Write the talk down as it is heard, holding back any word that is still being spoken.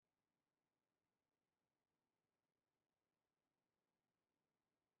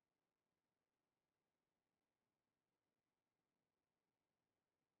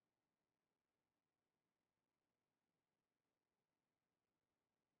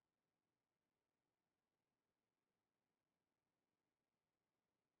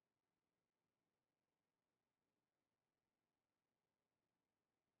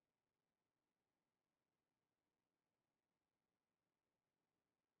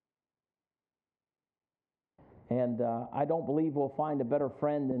And I don't believe we'll find a better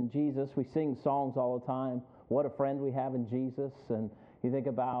friend than Jesus. We sing songs all the time, what a friend we have in Jesus. And you think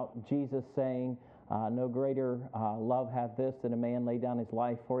about Jesus saying, no greater love hath this than a man lay down his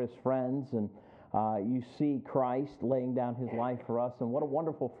life for his friends. And you see Christ laying down his life for us. And what a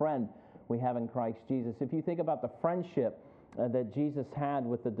wonderful friend we have in Christ Jesus. If you think about the friendship that Jesus had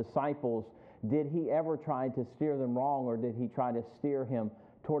with the disciples, did he ever try to steer them wrong, or did he try to steer him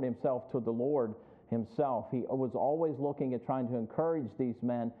toward himself, to the Lord himself? He was always looking at trying to encourage these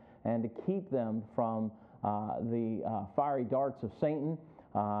men and to keep them from the fiery darts of Satan.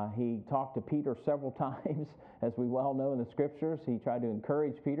 He talked to Peter several times, as we well know in the scriptures. He tried to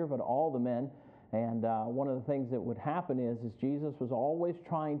encourage Peter, but all the men. And one of the things that would happen is Jesus was always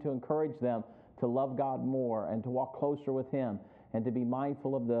trying to encourage them to love God more and to walk closer with him and to be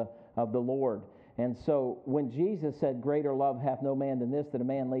mindful of the Lord. And so when Jesus said, greater love hath no man than this, that a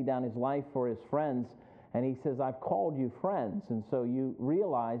man lay down his life for his friends, and he says, I've called you friends. And so you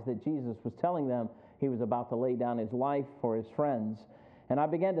realize that Jesus was telling them he was about to lay down his life for his friends. And I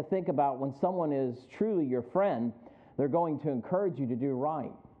began to think about, when someone is truly your friend, they're going to encourage you to do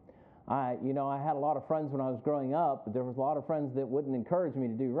right. I had a lot of friends when I was growing up, but there was a lot of friends that wouldn't encourage me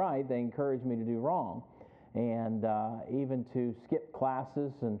to do right. They encouraged me to do wrong. And even to skip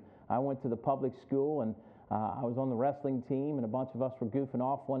classes. And I went to the public school, and I was on the wrestling team, and a bunch of us were goofing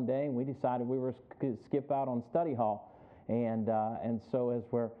off one day, and we decided we were going to skip out on study hall. And so as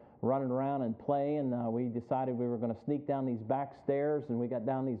we're running around and playing, we decided we were going to sneak down these back stairs, and we got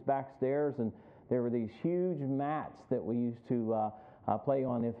down these back stairs, and there were these huge mats that we used to play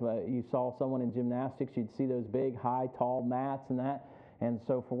on. If you saw someone in gymnastics, you'd see those big, high, tall mats and that. And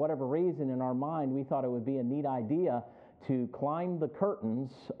so for whatever reason in our mind, we thought it would be a neat idea to climb the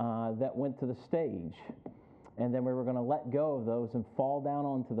curtains that went to the stage. And then we were going to let go of those and fall down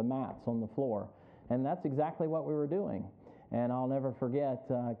onto the mats on the floor. And that's exactly what we were doing. And I'll never forget,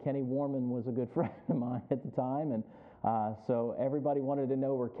 Kenny Warman was a good friend of mine at the time. And so everybody wanted to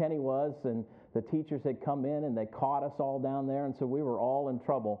know where Kenny was. And the teachers had come in and they caught us all down there. And so we were all in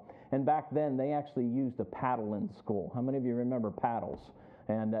trouble. And back then, they actually used a paddle in school. How many of you remember paddles?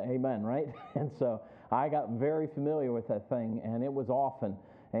 And amen, right? And so I got very familiar with that thing, and it was often.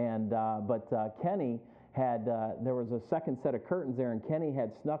 And but Kenny had, there was a second set of curtains there, and Kenny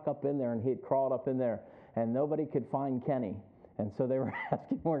had snuck up in there, and he had crawled up in there, and nobody could find Kenny. And so they were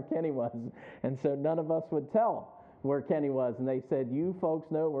asking where Kenny was. And so none of us would tell where Kenny was. And they said, you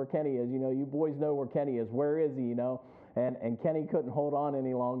folks know where Kenny is. You boys know where Kenny is. Where is he, And Kenny couldn't hold on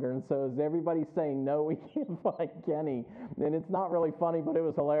any longer. And so as everybody's saying, no, we can't find Kenny. And it's not really funny, but it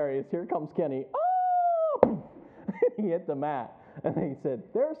was hilarious. Here comes Kenny. Oh! He hit the mat. And he said,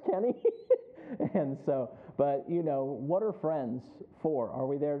 there's Kenny. And so, but, what are friends for? Are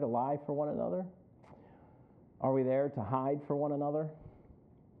we there to lie for one another? Are we there to hide for one another?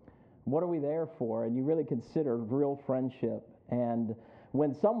 What are we there for? And you really consider real friendship. And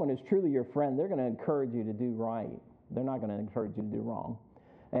when someone is truly your friend, they're going to encourage you to do right. They're not going to encourage you to do wrong.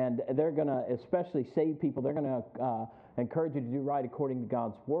 And they're going to, especially saved people, they're going to encourage you to do right according to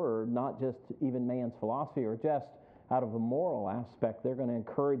God's word, not just even man's philosophy or just out of a moral aspect. They're going to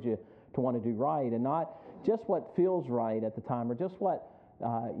encourage you to want to do right, and not just what feels right at the time or just what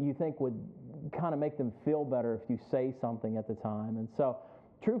you think would kind of make them feel better if you say something at the time. And so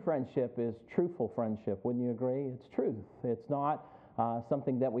true friendship is truthful friendship. Wouldn't you agree? It's truth. It's not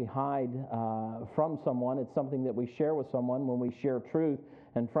something that we hide from someone. It's something that we share with someone when we share truth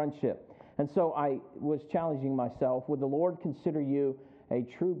and friendship. And so I was challenging myself, would the Lord consider you a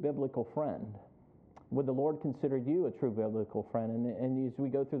true biblical friend? Would the Lord consider you a true biblical friend? And as we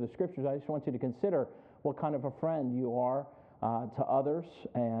go through the scriptures, I just want you to consider what kind of a friend you are to others,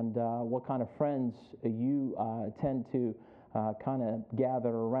 and what kind of friends you tend to kind of gather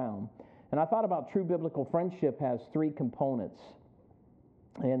around. And I thought about true biblical friendship has three components.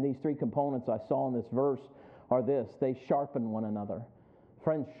 And these three components I saw in this verse are this: they sharpen one another.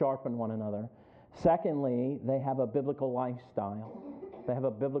 Friends sharpen one another. Secondly, they have a biblical lifestyle. They have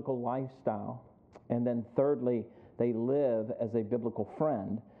a biblical lifestyle. And then thirdly, they live as a biblical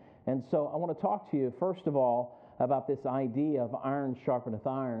friend. And so I want to talk to you, first of all, about this idea of iron sharpeneth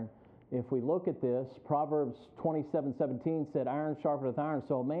iron. If we look at this, Proverbs 27:17 said, iron sharpeneth iron,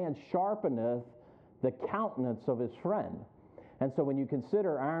 so a man sharpeneth the countenance of his friend. And so when you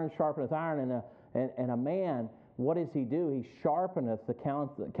consider iron sharpeneth iron, and a man, what does he do? He sharpeneth the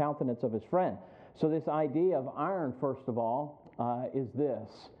countenance of his friend. So this idea of iron, first of all, is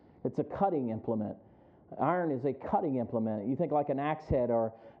this. It's a cutting implement. Iron is a cutting implement. You think like an axe head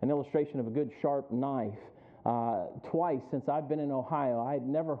or an illustration of a good sharp knife. Twice since I've been in Ohio, I had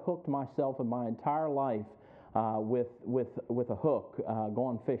never hooked myself in my entire life with a hook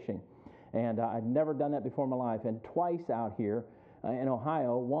going fishing. And I'd never done that before in my life. And twice out here in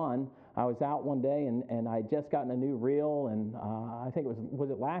Ohio, one, I was out one day and I had just gotten a new reel, and I think was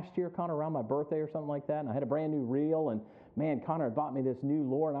it last year, Connor, around my birthday or something like that, and I had a brand new reel, and man, Connor had bought me this new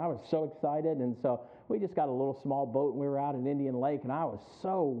lure, and I was so excited. And so we just got a little small boat, and we were out at Indian Lake, and I was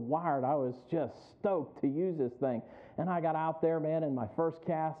so wired. I was just stoked to use this thing. And I got out there, man, in my first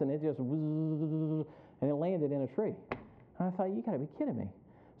cast, and it just and it landed in a tree. And I thought, you got to be kidding me.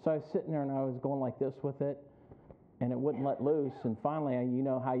 So I was sitting there, and I was going like this with it, and it wouldn't let loose. And finally, you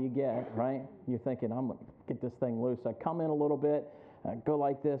know how you get, right? You're thinking, I'm going to get this thing loose. I come in a little bit, I go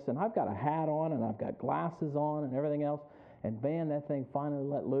like this, and I've got a hat on, and I've got glasses on, and everything else. And man, that thing finally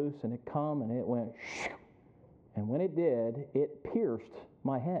let loose, and it come, and it went, shoo. And when it did, it pierced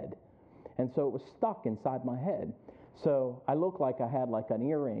my head. And so it was stuck inside my head. So I looked like I had like an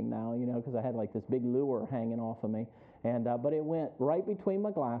earring now, you know, because I had like this big lure hanging off of me. And but it went right between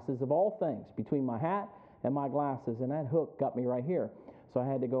my glasses, of all things, between my hat and my glasses, and that hook got me right here. So I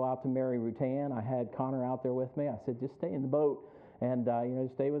had to go out to Mary Rutan. I had Connor out there with me. I said, just stay in the boat, and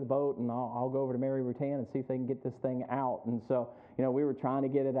stay with the boat, and I'll go over to Mary Rutan and see if they can get this thing out. And so, we were trying to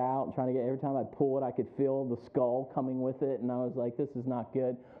get it out, and trying to get, every time I'd pull it, I could feel the skull coming with it, and I was like, this is not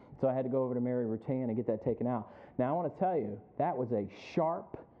good. So I had to go over to Mary Rutan and get that taken out. Now I want to tell you, that was a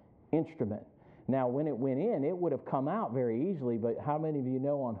sharp instrument. Now, when it went in, it would have come out very easily, but how many of you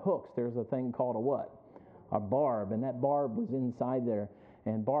know on hooks there's a thing called a what? A barb, and that barb was inside there,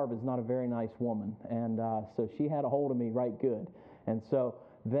 and Barb is not a very nice woman, and so she had a hold of me right good. And so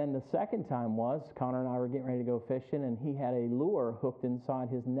then the second time was, Connor and I were getting ready to go fishing, and he had a lure hooked inside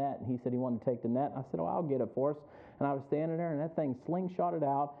his net, and he said he wanted to take the net. I said, oh, I'll get it for us. And I was standing there, and that thing slingshotted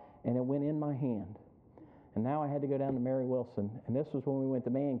out, and it went in my hand. And now I had to go down to Mary Wilson, and this was when we went to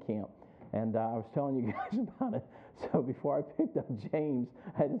man camp. And I was telling you guys about it. So before I picked up James,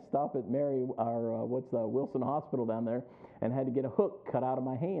 I had to stop at Wilson Hospital down there, and had to get a hook cut out of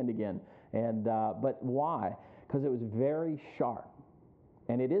my hand again. And but why? Because it was very sharp,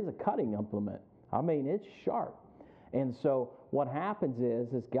 and it is a cutting implement. I mean, it's sharp. And so what happens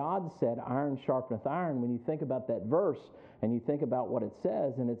is God said, "Iron sharpeneth iron." When you think about that verse, and you think about what it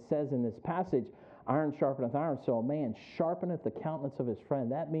says, and it says in this passage, iron sharpeneth iron, so a man sharpeneth the countenance of his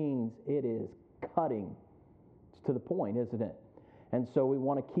friend. That means it is cutting. It's to the point, isn't it? And so we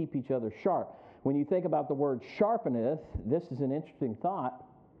want to keep each other sharp. When you think about the word sharpeneth, this is an interesting thought.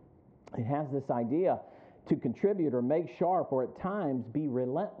 It has this idea to contribute or make sharp, or at times be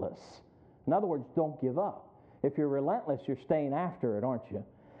relentless. In other words, don't give up. If you're relentless, you're staying after it, aren't you?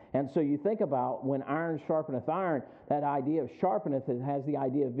 And so you think about when iron sharpeneth iron, that idea of sharpeneth, it has the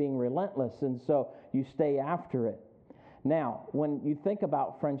idea of being relentless, and so you stay after it. Now, when you think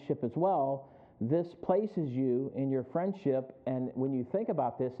about friendship as well, this places you in your friendship, and when you think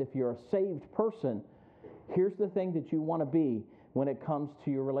about this, if you're a saved person, here's the thing that you want to be when it comes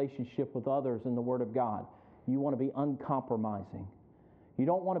to your relationship with others in the Word of God. You want to be uncompromising. You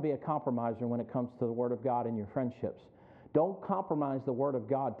don't want to be a compromiser when it comes to the Word of God in your friendships. Don't compromise the Word of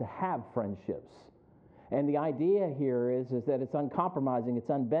God to have friendships. And the idea here is that it's uncompromising, it's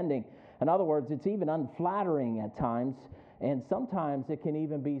unbending. In other words, it's even unflattering at times, and sometimes it can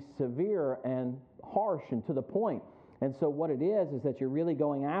even be severe and harsh and to the point. And so what it is that you're really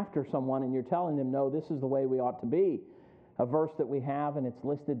going after someone, and you're telling them, no, this is the way we ought to be. A verse that we have, and it's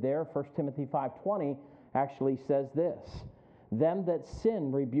listed there, 1 Timothy 5:20, actually says this: them that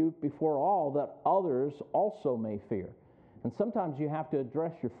sin rebuke before all, that others also may fear. And sometimes you have to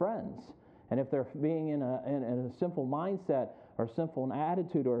address your friends. And if they're being in a sinful mindset or sinful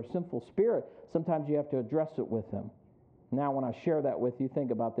attitude or a sinful spirit, sometimes you have to address it with them. Now, when I share that with you, think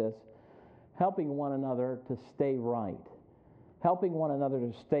about this. Helping one another to stay right. Helping one another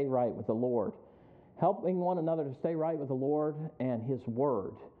to stay right with the Lord. Helping one another to stay right with the Lord and His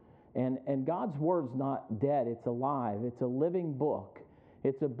Word. And God's Word's not dead. It's alive. It's a living book.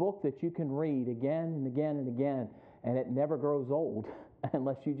 It's a book that you can read again and again and again, and it never grows old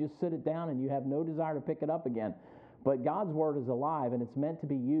unless you just sit it down and you have no desire to pick it up again. But God's Word is alive, and it's meant to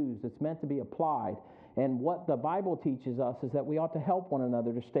be used. It's meant to be applied. And what the Bible teaches us is that we ought to help one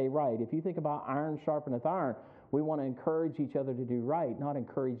another to stay right. If you think about iron sharpeneth iron, we want to encourage each other to do right, not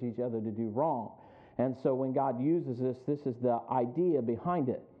encourage each other to do wrong. And so when God uses this, this is the idea behind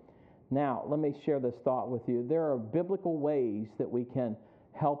it. Now, let me share this thought with you. There are biblical ways that we can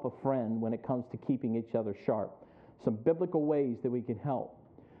help a friend when it comes to keeping each other sharp. Some biblical ways that we can help.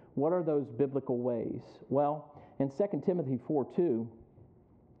 What are those biblical ways? Well, in 2 Timothy 4:2,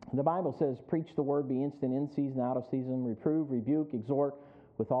 the Bible says, preach the word, be instant in season, out of season, reprove, rebuke, exhort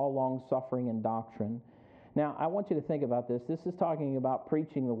with all long suffering and doctrine. Now, I want you to think about this. This is talking about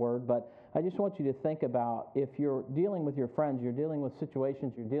preaching the word, but I just want you to think about if you're dealing with your friends, you're dealing with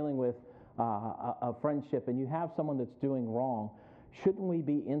situations, you're dealing with a friendship, and you have someone that's doing wrong. Shouldn't we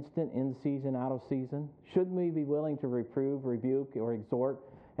be instant in season, out of season? Shouldn't we be willing to reprove, rebuke, or exhort?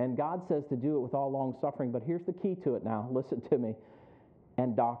 And God says to do it with all long suffering, but here's the key to it now. Listen to me.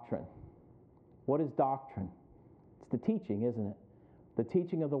 And doctrine. What is doctrine? It's the teaching, isn't it? The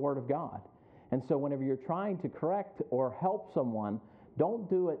teaching of the Word of God. And so whenever you're trying to correct or help someone, don't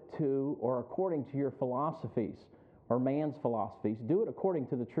do it to or according to your philosophies or man's philosophies. Do it according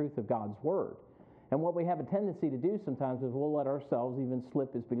to the truth of God's Word. And what we have a tendency to do sometimes is we'll let ourselves even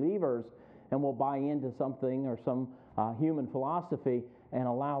slip as believers, and we'll buy into something or some human philosophy and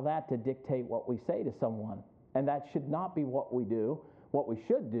allow that to dictate what we say to someone. And that should not be what we do. What we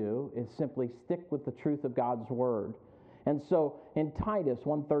should do is simply stick with the truth of God's Word. And so in Titus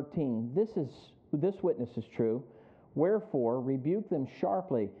 1:13, this witness is true. Wherefore, rebuke them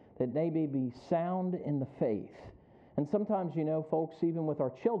sharply, that they may be sound in the faith. And sometimes, folks, even with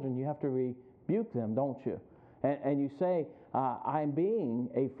our children, you have to rebuke them, don't you? And you say, I'm being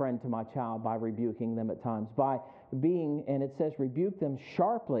a friend to my child by rebuking them at times, and it says rebuke them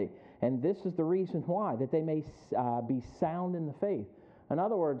sharply. And this is the reason why, that they may be sound in the faith. In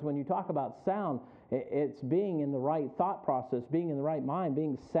other words, when you talk about sound, it's being in the right thought process, being in the right mind,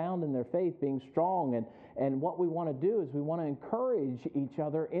 being sound in their faith, being strong. And what we want to do is we want to encourage each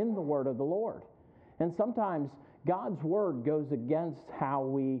other in the word of the Lord. And sometimes God's word goes against how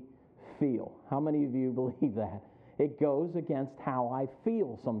we feel. How many of you believe that? It goes against how I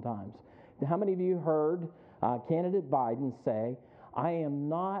feel sometimes. How many of you heard candidate Biden say, I am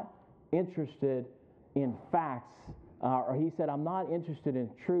not interested in facts, or he said, I'm not interested in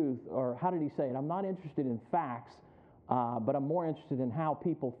truth, or how did he say it? I'm not interested in facts, but I'm more interested in how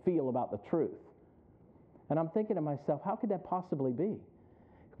people feel about the truth. And I'm thinking to myself, how could that possibly be?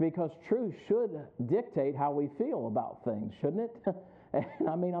 Because truth should dictate how we feel about things, shouldn't it? And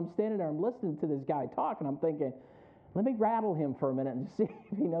I mean, I'm standing there, I'm listening to this guy talk, and I'm thinking, let me rattle him for a minute and see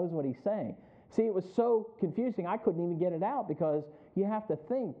if he knows what he's saying. See, it was so confusing, I couldn't even get it out, because you have to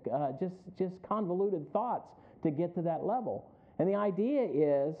think just convoluted thoughts to get to that level. And the idea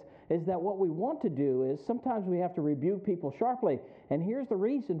is that what we want to do is sometimes we have to rebuke people sharply. And here's the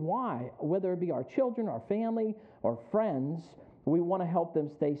reason why. Whether it be our children, our family, or friends, we want to help them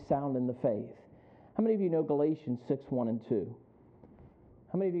stay sound in the faith. How many of you know Galatians 6:1-2?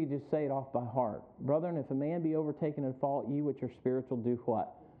 How many of you just say it off by heart? Brethren, if a man be overtaken in fault, ye which are spiritual do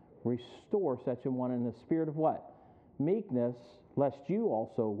what? Restore such a one in the spirit of what? Meekness, lest you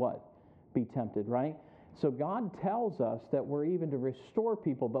also what? Be tempted, right? So God tells us that we're even to restore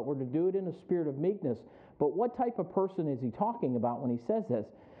people, but we're to do it in a spirit of meekness. But what type of person is he talking about when he says this?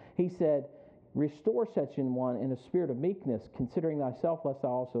 He said, restore such an one in a spirit of meekness, considering thyself, lest thou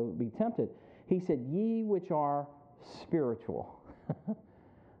also be tempted. He said, ye which are spiritual.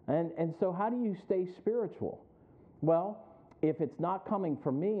 And so how do you stay spiritual? Well, if it's not coming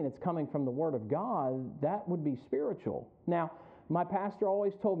from me and it's coming from the Word of God, that would be spiritual. Now, my pastor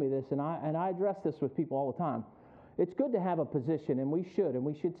always told me this, and I address this with people all the time. It's good to have a position, and we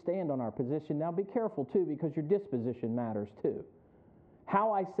should stand on our position. Now, be careful, too, because your disposition matters, too.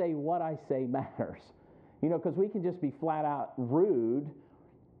 How I say what I say matters. Because we can just be flat out rude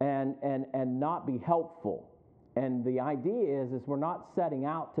and not be helpful. And the idea is we're not setting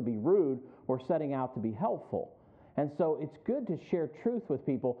out to be rude, we're setting out to be helpful. And so it's good to share truth with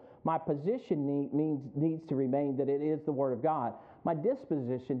people. My position needs to remain that it is the Word of God. My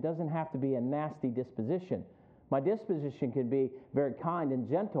disposition doesn't have to be a nasty disposition. My disposition can be very kind and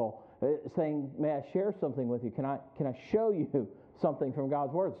gentle, saying, may I share something with you? Can I show you something from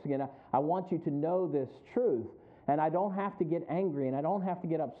God's Word? So, I want you to know this truth. And I don't have to get angry, and I don't have to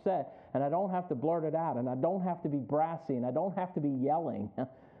get upset, and I don't have to blurt it out, and I don't have to be brassy, and I don't have to be yelling.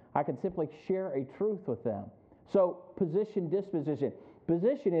 I can simply share a truth with them. So position, disposition.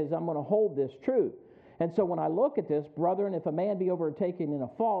 Position is I'm going to hold this truth. And so when I look at this, brethren, if a man be overtaken in a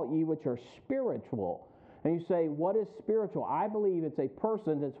fault, ye which are spiritual. And you say, what is spiritual? I believe it's a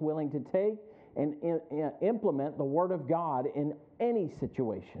person that's willing to take and implement the Word of God in any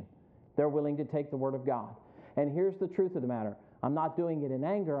situation. They're willing to take the Word of God. And here's the truth of the matter. I'm not doing it in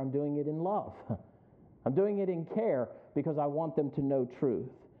anger. I'm doing it in love. I'm doing it in care because I want them to know truth.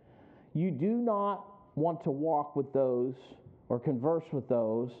 You do not want to walk with those or converse with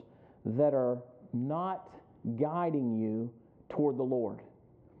those that are not guiding you toward the Lord.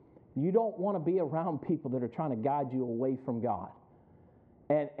 You don't want to be around people that are trying to guide you away from God.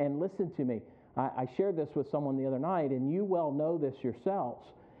 And listen to me. I shared this with someone the other night, and you well know this yourselves.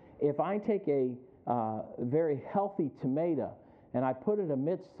 If I take a very healthy tomato and I put it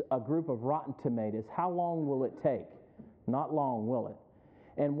amidst a group of rotten tomatoes, how long will it take? Not long, will it?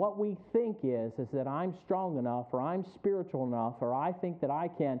 And what we think is that I'm strong enough, or I'm spiritual enough, or I think that I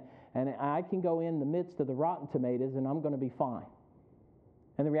can, and I can go in the midst of the rotten tomatoes and I'm going to be fine.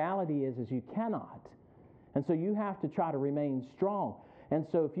 And the reality is you cannot. And so you have to try to remain strong. And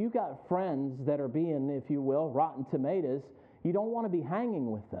so if you've got friends that are being, if you will, rotten tomatoes, you don't want to be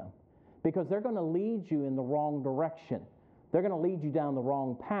hanging with them because they're going to lead you in the wrong direction. They're going to lead you down the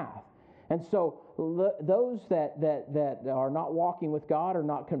wrong path. And so those that are not walking with God or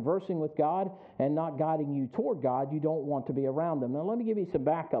not conversing with God and not guiding you toward God, you don't want to be around them. Now let me give you some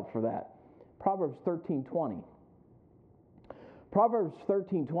backup for that. Proverbs 13:20. Proverbs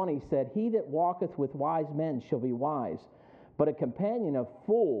 13:20 said, "He that walketh with wise men shall be wise, but a companion of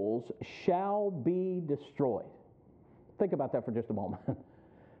fools shall be destroyed." Think about that for just a moment.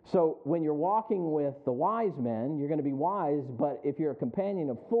 So when you're walking with the wise men, you're going to be wise, but if you're a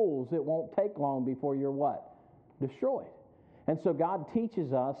companion of fools, it won't take long before you're what? Destroyed. And so God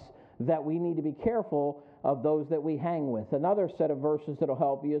teaches us that we need to be careful of those that we hang with. Another set of verses that will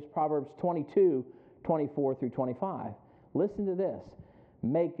help you is Proverbs 22:24 through 25. Listen to this.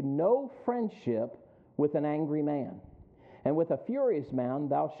 "Make no friendship with an angry man, and with a furious man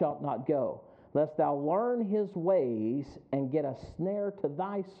thou shalt not go, lest thou learn his ways and get a snare to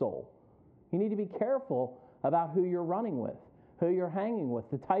thy soul." You need to be careful about who you're running with, who you're hanging with,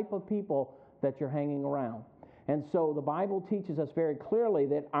 the type of people that you're hanging around. And so the Bible teaches us very clearly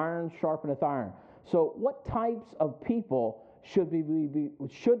that iron sharpeneth iron. So what types of people should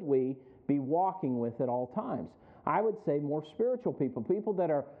we be walking with at all times? I would say more spiritual people, people that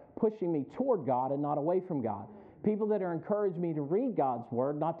are pushing me toward God and not away from God. People that are encouraging me to read God's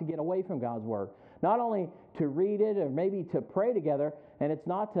Word, not to get away from God's Word. Not only to read it or maybe to pray together, and it's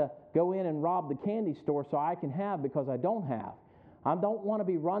not to go in and rob the candy store so I can have because I don't have. I don't want to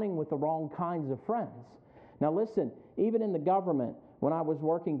be running with the wrong kinds of friends. Now listen, even in the government, when I was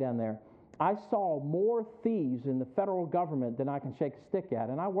working down there, I saw more thieves in the federal government than I can shake a stick at.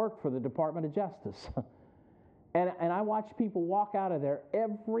 And I worked for the Department of Justice. And I watch people walk out of there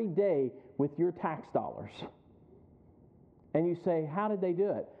every day with your tax dollars. And you say, how did they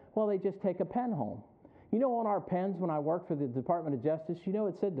do it? Well, they just take a pen home. You know, on our pens, when I worked for the Department of Justice, you know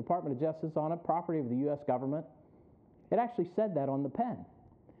it said Department of Justice on it, property of the U.S. government. It actually said that on the pen.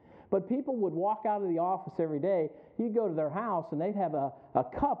 But people would walk out of the office every day. You'd go to their house, and they'd have a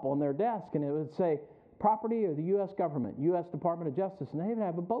cup on their desk, and it would say, property of the U.S. government, U.S. Department of Justice, and they'd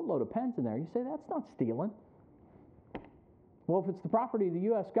have a boatload of pens in there. You say, that's not stealing. Well, if it's the property of the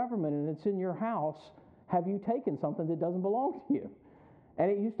U.S. government and it's in your house, have you taken something that doesn't belong to you?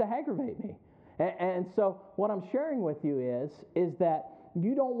 And it used to aggravate me. And so what I'm sharing with you is that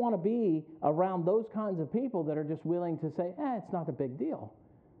you don't want to be around those kinds of people that are just willing to say, it's not a big deal.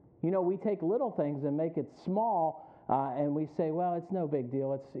 You know, we take little things and make it small, and we say, well, it's no big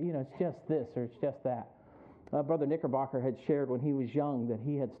deal. It's, you know, it's just this or it's just that. Brother Knickerbocker had shared when he was young that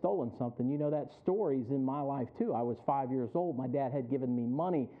he had stolen something. You know, that story's in my life too. I was 5 years old. My dad had given me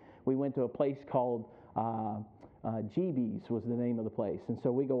money. We went to a place called GB's was the name of the place. And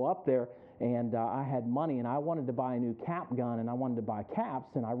so we go up there, and I had money, and I wanted to buy a new cap gun, and I wanted to buy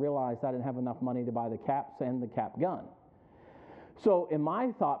caps, and I realized I didn't have enough money to buy the caps and the cap gun. So in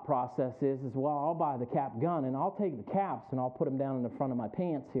my thought process is well, I'll buy the cap gun, and I'll take the caps, and I'll put them down in the front of my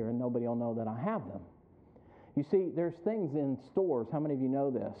pants here, and nobody will know that I have them. You see, there's things in stores, how many of you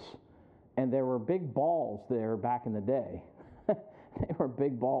know this? And there were big balls there back in the day. They were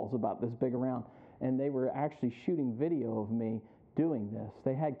big balls about this big around. And they were actually shooting video of me doing this.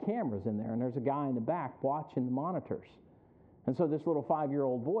 They had cameras in there, and there's a guy in the back watching the monitors. And so this little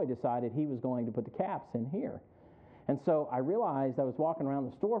 5-year-old boy decided he was going to put the caps in here. And so I realized I was walking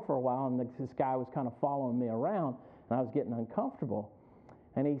around the store for a while, and this guy was kind of following me around, and I was getting uncomfortable.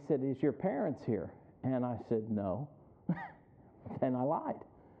 And he said, "Is your parents here?" And I said, "No." And I lied.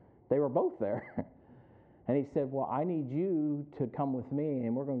 They were both there. And he said, "Well, I need you to come with me,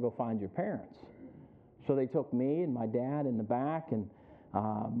 and we're going to go find your parents." So they took me and my dad in the back, and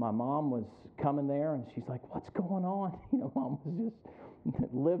my mom was coming there, and she's like, "What's going on?" You know, Mom was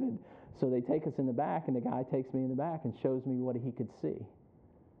just livid. So they take us in the back, and the guy takes me in the back and shows me what he could see.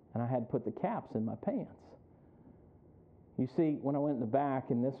 And I had to put the caps in my pants. You see, when I went in the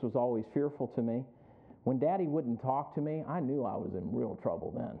back, and this was always fearful to me, when Daddy wouldn't talk to me, I knew I was in real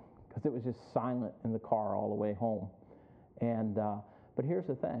trouble then, because it was just silent in the car all the way home. And but here's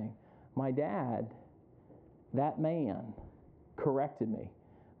the thing. My dad, that man, corrected me.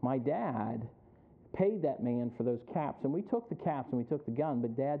 My dad paid that man for those caps. And we took the caps and we took the gun,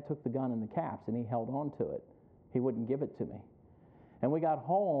 but Dad took the gun and the caps and he held on to it. He wouldn't give it to me. And we got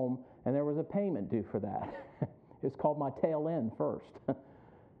home and there was a payment due for that. It was called my tail end first.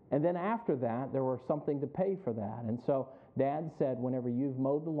 And then after that, there was something to pay for that. And so Dad said, whenever you've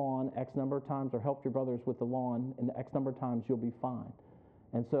mowed the lawn X number of times or helped your brothers with the lawn in X number of times, you'll be fine.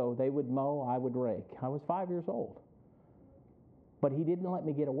 And so they would mow, I would rake. I was 5 years old. But he didn't let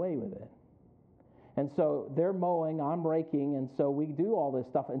me get away with it. And so they're mowing, I'm raking, and so we do all this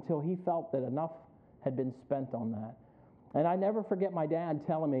stuff until he felt that enough had been spent on that. And I never forget my dad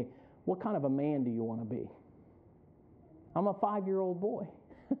telling me, what kind of a man do you want to be? I'm a 5-year-old boy.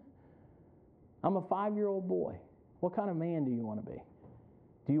 I'm a 5-year-old boy. What kind of man do you want to be?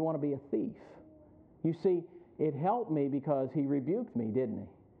 Do you want to be a thief? You see, it helped me because he rebuked me, didn't he?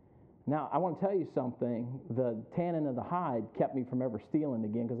 Now, I want to tell you something. The tannin of the hide kept me from ever stealing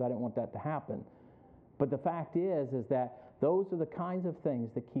again because I didn't want that to happen. But the fact is that those are the kinds of things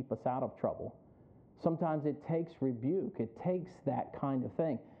that keep us out of trouble. Sometimes it takes rebuke. It takes that kind of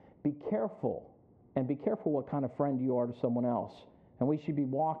thing. Be careful, and be careful what kind of friend you are to someone else. And we should be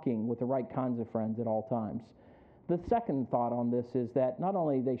walking with the right kinds of friends at all times. The second thought on this is that not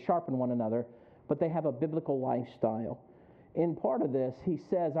only they sharpen one another, but they have a biblical lifestyle. In part of this, he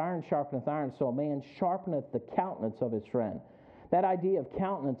says, iron sharpeneth iron, so a man sharpeneth the countenance of his friend. That idea of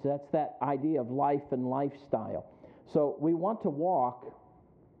countenance, that's that idea of life and lifestyle. So we want to walk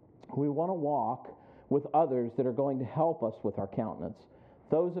with others that are going to help us with our countenance,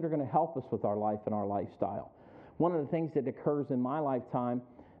 those that are going to help us with our life and our lifestyle. One of the things that occurs in my lifetime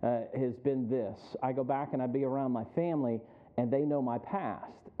has been this. I go back and I be around my family, and they know my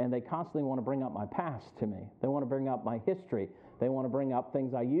past, and they constantly want to bring up my past to me. They want to bring up my history. They want to bring up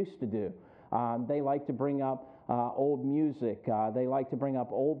things I used to do. They like to bring up old music. They like to bring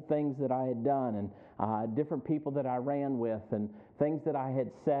up old things that I had done and different people that I ran with and things that I had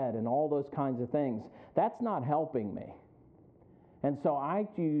said and all those kinds of things. That's not helping me. And so I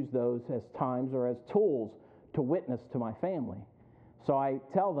use those as times or as tools to witness to my family. So I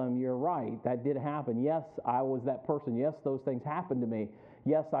tell them, you're right, that did happen. Yes, I was that person. Yes, those things happened to me.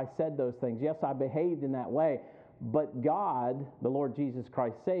 Yes, I said those things. Yes, I behaved in that way. But God, the Lord Jesus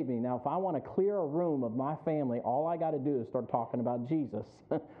Christ, saved me. Now, if I want to clear a room of my family, all I got to do is start talking about Jesus.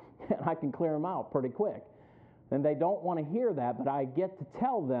 And I can clear them out pretty quick. And they don't want to hear that, but I get to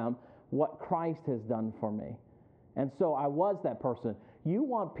tell them what Christ has done for me. And so I was that person. You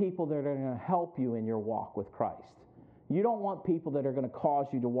want people that are going to help you in your walk with Christ. You don't want people that are going to cause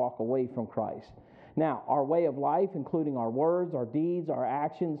you to walk away from Christ. Now, our way of life, including our words, our deeds, our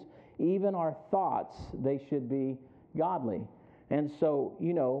actions, even our thoughts, they should be godly. And so,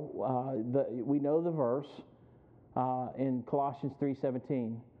 we know the verse in Colossians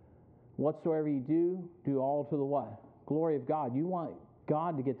 3:17. Whatsoever you do, do all to the what? Glory of God. You want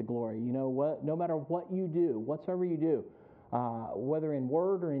God to get the glory. You know what? No matter what you do, whatsoever you do, whether in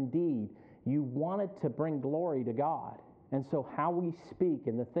word or in deed, you want it to bring glory to God. And so how we speak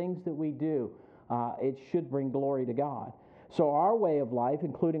and the things that we do, it should bring glory to God. So our way of life,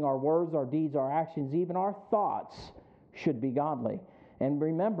 including our words, our deeds, our actions, even our thoughts, should be godly. And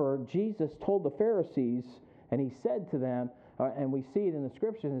remember, Jesus told the Pharisees, and he said to them, and we see it in the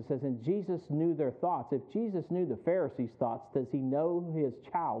scriptures, it says, and Jesus knew their thoughts. If Jesus knew the Pharisees' thoughts, does he know his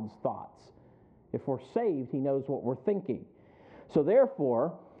child's thoughts? If we're saved, he knows what we're thinking. So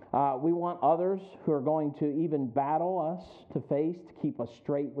therefore, we want others who are going to even battle us to face to keep us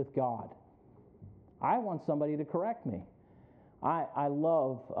straight with God. I want somebody to correct me. I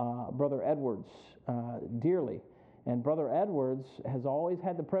love Brother Edwards dearly. And Brother Edwards has always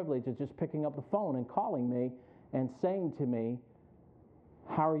had the privilege of just picking up the phone and calling me and saying to me,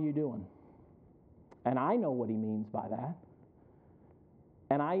 how are you doing? And I know what he means by that.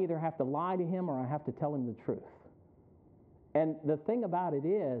 And I either have to lie to him or I have to tell him the truth. And the thing about it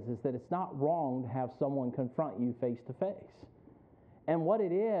is that it's not wrong to have someone confront you face to face. And what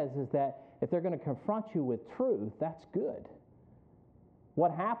it is that if they're going to confront you with truth, that's good.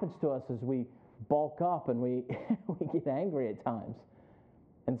 What happens to us is we bulk up and we get angry at times.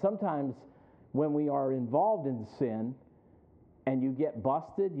 And sometimes when we are involved in sin and you get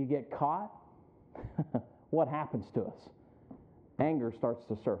busted, you get caught, what happens to us? Anger starts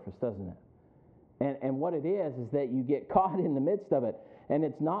to surface, doesn't it? And what it is that you get caught in the midst of it. And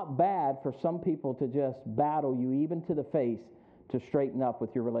it's not bad for some people to just battle you even to the face to straighten up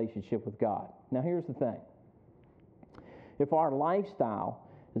with your relationship with God. Now here's the thing. If our lifestyle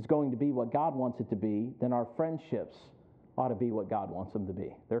is going to be what God wants it to be, then our friendships ought to be what God wants them to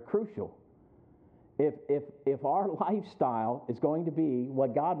be. They're crucial. If our lifestyle is going to be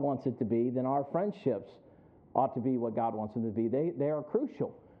what God wants it to be, then our friendships ought to be what God wants them to be. They are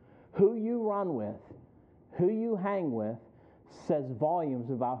crucial. Who you run with, who you hang with, says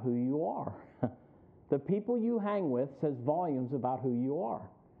volumes about who you are. The people you hang with says volumes about who you are.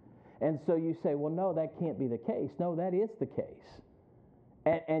 And so you say, well, no, that can't be the case. No, that is the case.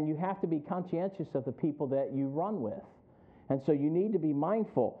 And you have to be conscientious of the people that you run with. And so you need to be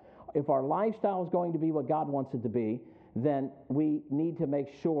mindful. If our lifestyle is going to be what God wants it to be, then we need to make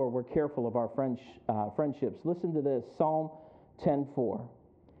sure we're careful of our friendships. Listen to this, Psalm 10:4.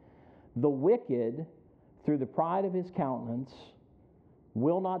 The wicked, through the pride of his countenance,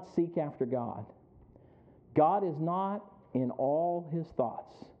 will not seek after God. God is not in all his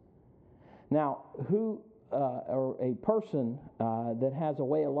thoughts. Now, or a person that has a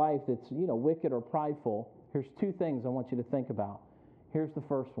way of life that's, wicked or prideful, here's two things I want you to think about. Here's the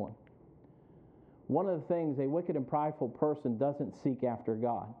first one. One of the things, a wicked and prideful person doesn't seek after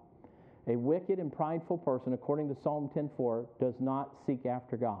God. A wicked and prideful person, according to Psalm 10:4, does not seek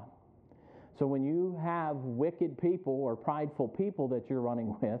after God. So when you have wicked people or prideful people that you're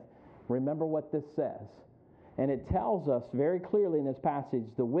running with, remember what this says. And it tells us very clearly in this passage,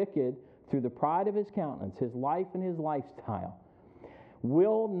 the wicked, through the pride of his countenance, his life and his lifestyle,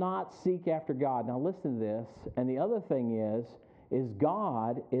 will not seek after God. Now listen to this. And the other thing is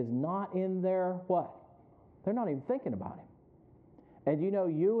God is not in their what? They're not even thinking about him. And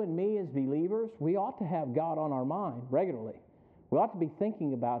you and me as believers, we ought to have God on our mind regularly. We ought to be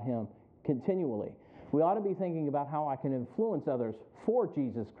thinking about him continually. We ought to be thinking about how I can influence others for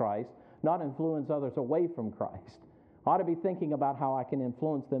Jesus Christ, not influence others away from Christ. I ought to be thinking about how I can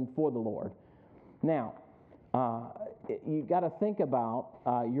influence them for the Lord. Now, you got to think about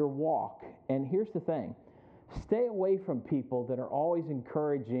your walk. And here's the thing. Stay away from people that are always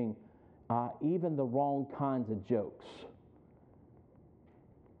encouraging even the wrong kinds of jokes.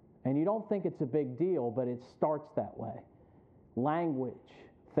 And you don't think it's a big deal, but it starts that way. Language,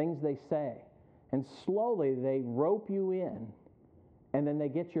 things they say. And slowly they rope you in, and then they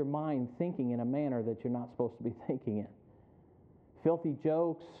get your mind thinking in a manner that you're not supposed to be thinking in. Filthy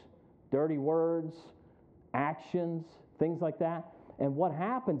jokes, dirty words, actions, things like that. And what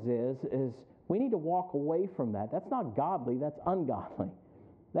happens is we need to walk away from that. That's not godly, that's ungodly.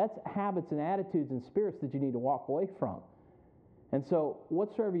 That's habits and attitudes and spirits that you need to walk away from. And so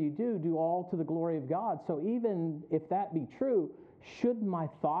whatsoever you do, do all to the glory of God. So even if that be true, shouldn't my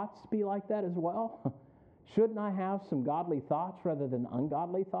thoughts be like that as well? Shouldn't I have some godly thoughts rather than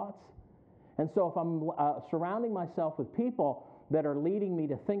ungodly thoughts? And so if I'm surrounding myself with people that are leading me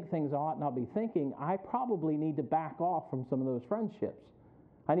to think things I ought not be thinking, I probably need to back off from some of those friendships.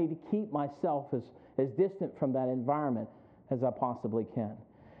 I need to keep myself as distant from that environment as I possibly can.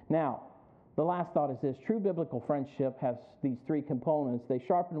 Now, the last thought is this. True biblical friendship has these three components. They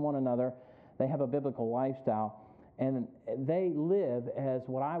sharpen one another. They have a biblical lifestyle. And they live as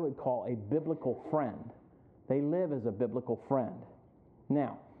what I would call a biblical friend. They live as a biblical friend.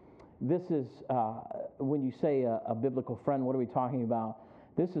 Now, this is, when you say a biblical friend, what are we talking about?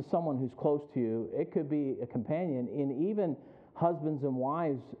 This is someone who's close to you. It could be a companion. In even husbands and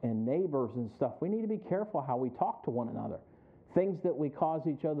wives and neighbors and stuff, we need to be careful how we talk to one another. Things that we cause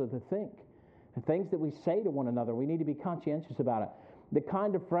each other to think. And things that we say to one another, we need to be conscientious about it. The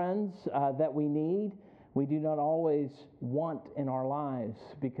kind of friends that we need, we do not always want in our lives,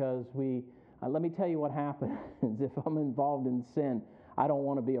 because let me tell you what happens. If I'm involved in sin, I don't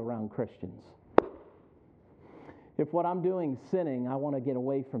want to be around Christians. If what I'm doing is sinning, I want to get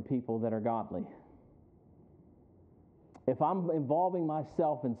away from people that are godly. If I'm involving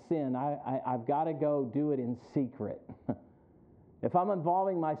myself in sin, I've got to go do it in secret. If I'm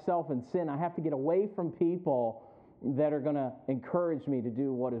involving myself in sin, I have to get away from people that are going to encourage me to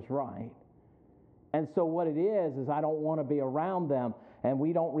do what is right. And so what it is I don't want to be around them, and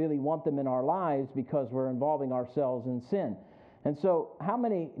we don't really want them in our lives because we're involving ourselves in sin. And so how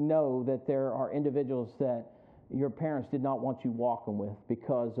many know that there are individuals that your parents did not want you walking with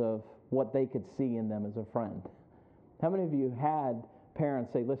because of what they could see in them as a friend? How many of you had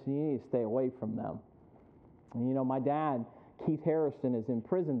parents say, listen, you need to stay away from them? And my dad, Keith Harrison, is in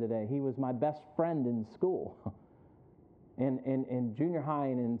prison today. He was my best friend in school, in junior high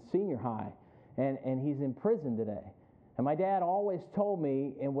and in senior high. And he's in prison today. And my dad always told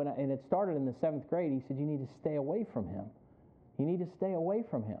me, and it started in the 7th grade, he said, you need to stay away from him. You need to stay away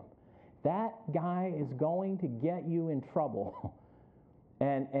from him. That guy is going to get you in trouble.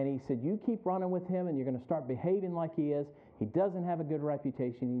 And he said, you keep running with him and you're going to start behaving like he is. He doesn't have a good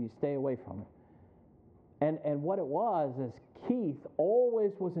reputation. You need to stay away from him. And what it was is Keith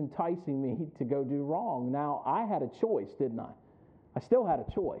always was enticing me to go do wrong. Now, I had a choice, didn't I? I still had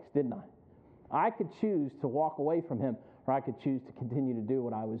a choice, didn't I? I could choose to walk away from him, or I could choose to continue to do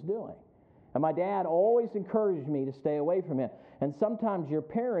what I was doing. And my dad always encouraged me to stay away from him. And sometimes your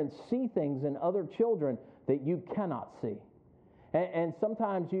parents see things in other children that you cannot see. And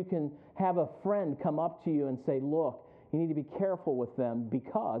sometimes you can have a friend come up to you and say, look, you need to be careful with them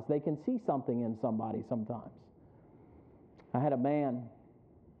because they can see something in somebody sometimes. I had a man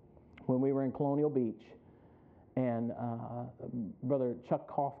when we were in Colonial Beach, and Brother Chuck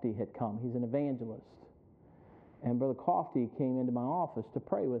Coffey had come. He's an evangelist. And Brother Coffey came into my office to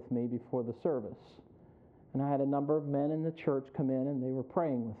pray with me before the service. And I had a number of men in the church come in, and they were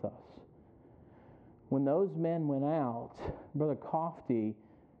praying with us. When those men went out, Brother Coffey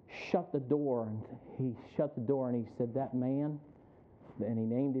shut the door, and he said, that man, and he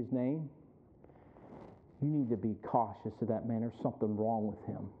named his name, you need to be cautious of that man. There's something wrong with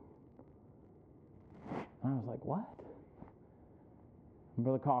him. And I was like, what? And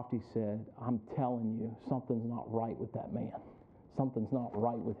Brother Coffey said, I'm telling you, something's not right with that man. Something's not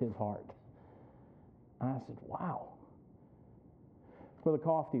right with his heart. And I said, wow. Brother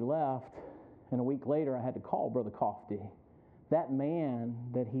Coffey left, and a week later I had to call Brother Coffey. That man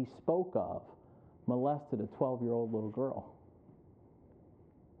that he spoke of molested a 12-year-old little girl.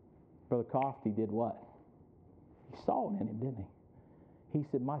 Brother Coffey did what? He saw it in him, didn't he? He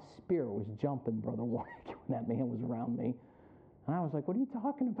said, my spirit was jumping, Brother Warnick, when that man was around me. And I was like, what are you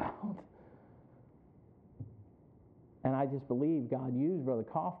talking about? And I just believed God used Brother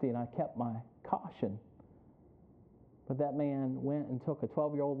Coffey, and I kept my caution. But that man went and took a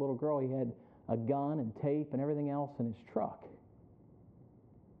 12-year-old little girl. He had a gun and tape and everything else in his truck.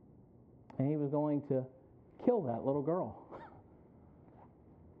 And he was going to kill that little girl.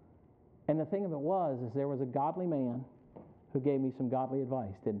 And the thing of it was, is there was a godly man who gave me some godly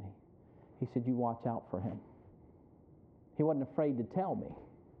advice, didn't he? He said, you watch out for him. He wasn't afraid to tell me.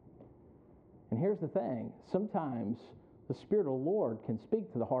 And here's the thing. Sometimes the Spirit of the Lord can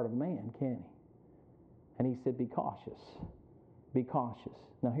speak to the heart of man, can't he? And he said, be cautious. Be cautious.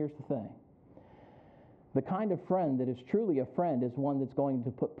 Now here's the thing. The kind of friend that is truly a friend is one that's going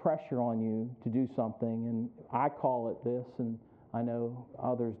to put pressure on you to do something. And I call it this, and I know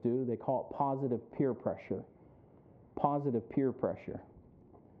others do. They call it positive peer pressure. Positive peer pressure.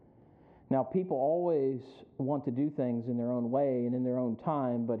 Now, people always want to do things in their own way and in their own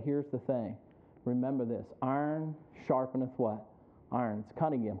time, but here's the thing. Remember this. Iron sharpeneth what? Iron. It's a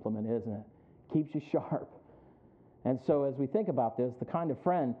cutting implement, isn't it? Keeps you sharp. And so as we think about this, the kind of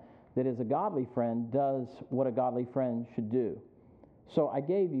friend that is a godly friend does what a godly friend should do. So I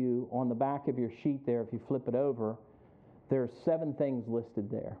gave you on the back of your sheet there, if you flip it over, there are 7 things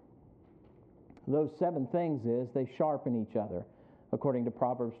listed there. Those 7 things is they sharpen each other, according to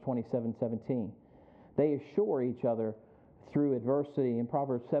Proverbs 27:17. They assure each other through adversity. In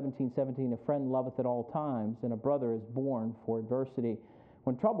Proverbs 17:17, a friend loveth at all times, and a brother is born for adversity.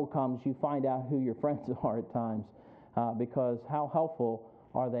 When trouble comes, you find out who your friends are at times, because how helpful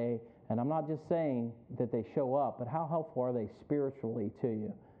are they? And I'm not just saying that they show up, but how helpful are they spiritually to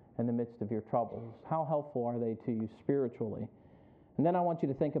you in the midst of your troubles? How helpful are they to you spiritually? And then I want you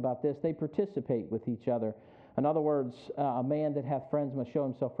to think about this. They participate with each other. In other words, a man that hath friends must show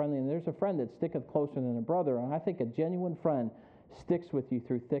himself friendly. And there's a friend that sticketh closer than a brother. And I think a genuine friend sticks with you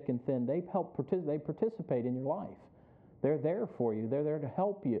through thick and thin. They participate in your life. They're there for you. They're there to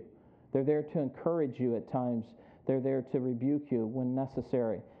help you. They're there to encourage you at times. They're there to rebuke you when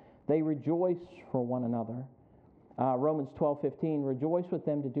necessary. They rejoice for one another. Romans 12:15, rejoice with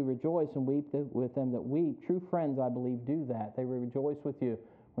them that do rejoice and weep with them that weep. True friends, I believe, do that. They rejoice with you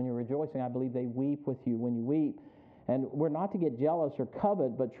when you're rejoicing. I believe they weep with you when you weep. And we're not to get jealous or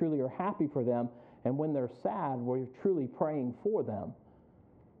covet, but truly are happy for them. And when they're sad, we're truly praying for them.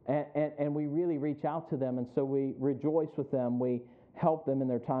 And we really reach out to them, and so we rejoice with them. We help them in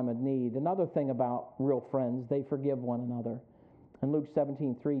their time of need. Another thing about real friends, they forgive one another. In Luke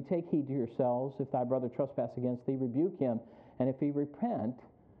 17:3, take heed to yourselves. If thy brother trespass against thee, rebuke him. And if he repent,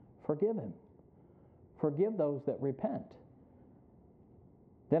 forgive him. Forgive those that repent.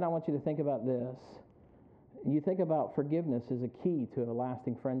 Then I want you to think about this. You think about forgiveness as a key to a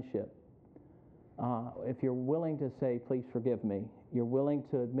lasting friendship. If you're willing to say, please forgive me, you're willing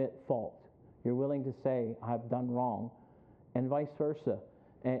to admit fault, you're willing to say, I've done wrong, and vice versa.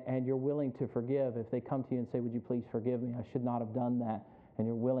 And you're willing to forgive if they come to you and say, would you please forgive me? I should not have done that. And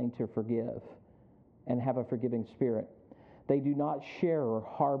you're willing to forgive and have a forgiving spirit. They do not share or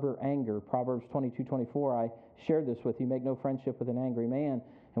harbor anger. Proverbs 22:24, I shared this with you. Make no friendship with an angry man,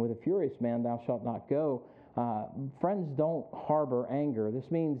 and with a furious man thou shalt not go. Friends don't harbor anger. This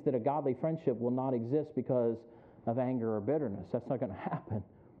means that a godly friendship will not exist because of anger or bitterness. That's not going to happen.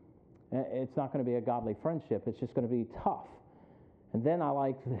 It's not going to be a godly friendship. It's just going to be tough. And then I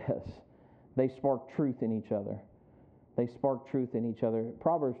like this. They spark truth in each other. They spark truth in each other.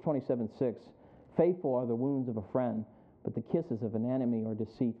 Proverbs 27:6, faithful are the wounds of a friend, but the kisses of an enemy are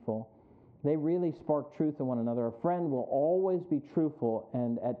deceitful. They really spark truth in one another. A friend will always be truthful,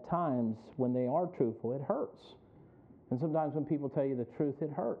 and at times when they are truthful, it hurts. And sometimes when people tell you the truth, it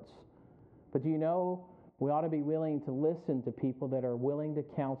hurts. But do you know, we ought to be willing to listen to people that are willing to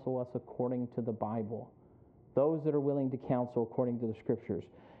counsel us according to the Bible. Those that are willing to counsel according to the Scriptures.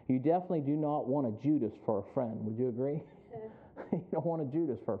 You definitely do not want a Judas for a friend. Would you agree? You don't want a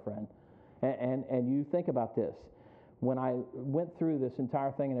Judas for a friend. And you think about this. When I went through this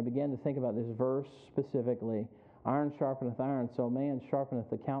entire thing and I began to think about this verse specifically, iron sharpeneth iron, so man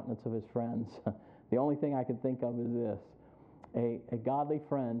sharpeneth the countenance of his friends. The only thing I could think of is this. A godly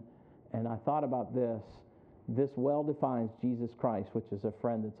friend, and I thought about this. This well defines Jesus Christ, which is a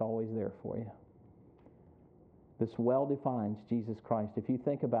friend that's always there for you. This well defines Jesus Christ. If you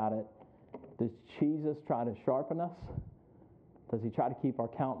think about it, does Jesus try to sharpen us? Does he try to keep our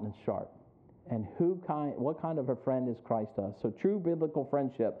countenance sharp? And what kind of a friend is Christ to us? So true biblical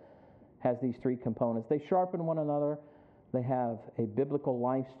friendship has these three components. They sharpen one another. They have a biblical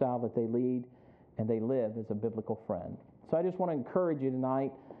lifestyle that they lead, and they live as a biblical friend. So I just want to encourage you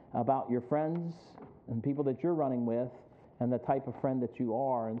tonight about your friends and people that you're running with and the type of friend that you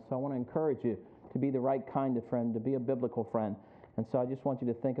are. And so I want to encourage you to be the right kind of friend, to be a biblical friend. And so I just want you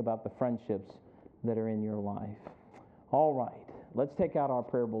to think about the friendships that are in your life. All right, let's take out our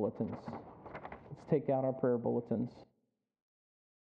prayer bulletins. Let's take out our prayer bulletins.